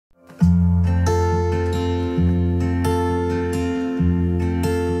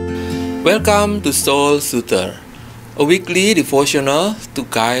Welcome to Soother, a weekly devotional to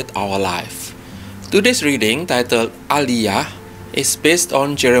guide our life. Today's reading, titled Aliyah, is based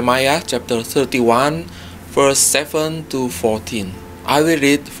on Jeremiah chapter 31, verse 7 to 14. I will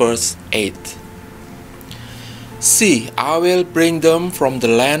read verse 8. See, I will bring them from the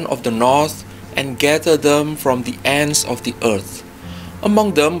land of the north and gather them from the ends of the earth.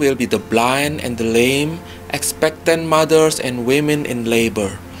 Among them will be the blind and the lame, expectant mothers and women in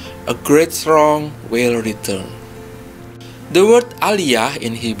labor. A great throng will return. The word Aliyah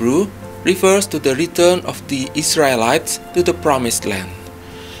in Hebrew refers to the return of the Israelites to the promised land.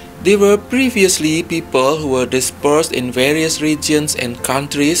 They were previously people who were dispersed in various regions and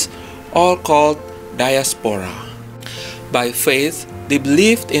countries, all called diaspora. By faith, they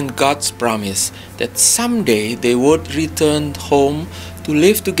believed in God's promise that someday they would return home to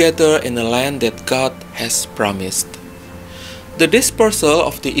live together in a land that God has promised. The dispersal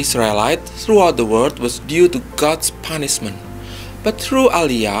of the Israelites throughout the world was due to God's punishment, but through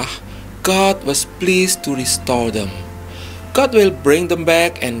Aliyah, God was pleased to restore them. God will bring them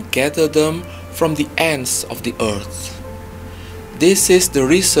back and gather them from the ends of the earth. This is the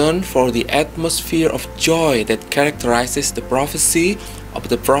reason for the atmosphere of joy that characterizes the prophecy of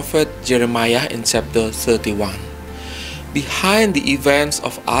the prophet Jeremiah in chapter 31. Behind the events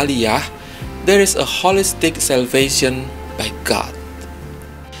of Aliyah, there is a holistic salvation by God.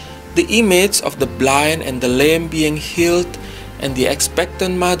 The image of the blind and the lame being healed and the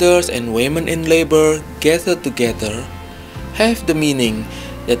expectant mothers and women in labor gathered together have the meaning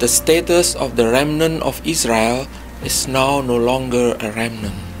that the status of the remnant of Israel is now no longer a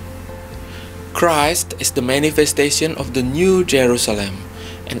remnant. Christ is the manifestation of the New Jerusalem,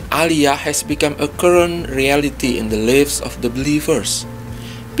 and Aliyah has become a current reality in the lives of the believers.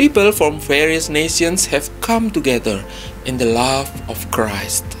 People from various nations have come together in the love of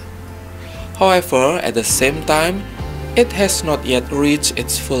Christ. However, at the same time, it has not yet reached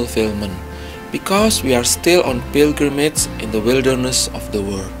its fulfillment, because we are still on pilgrimage in the wilderness of the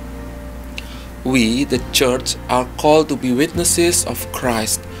world. We, the church, are called to be witnesses of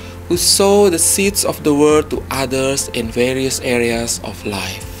Christ, who sow the seeds of the word to others in various areas of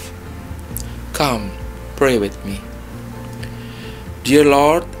life. Come, pray with me. Dear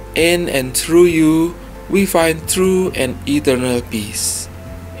Lord, in and through you, we find true and eternal peace.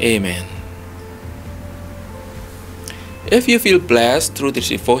 Amen. If you feel blessed through this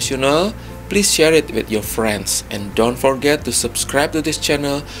devotional, please share it with your friends, and don't forget to subscribe to this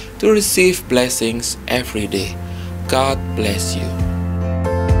channel to receive blessings every day. God bless you.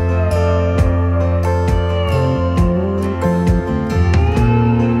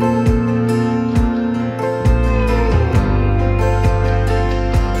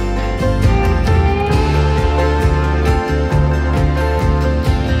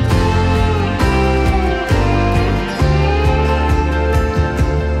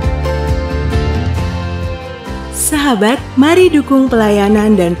 Sahabat, mari dukung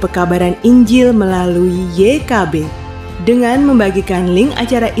pelayanan dan pekabaran Injil melalui YKB dengan membagikan link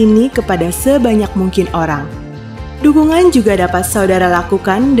acara ini kepada sebanyak mungkin orang. Dukungan juga dapat saudara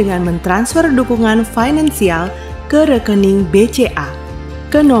lakukan dengan mentransfer dukungan finansial ke rekening BCA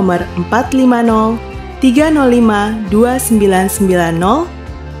ke nomor 450 305 2990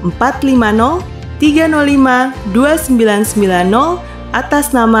 450 305 2990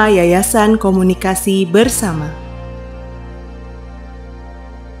 atas nama Yayasan Komunikasi Bersama.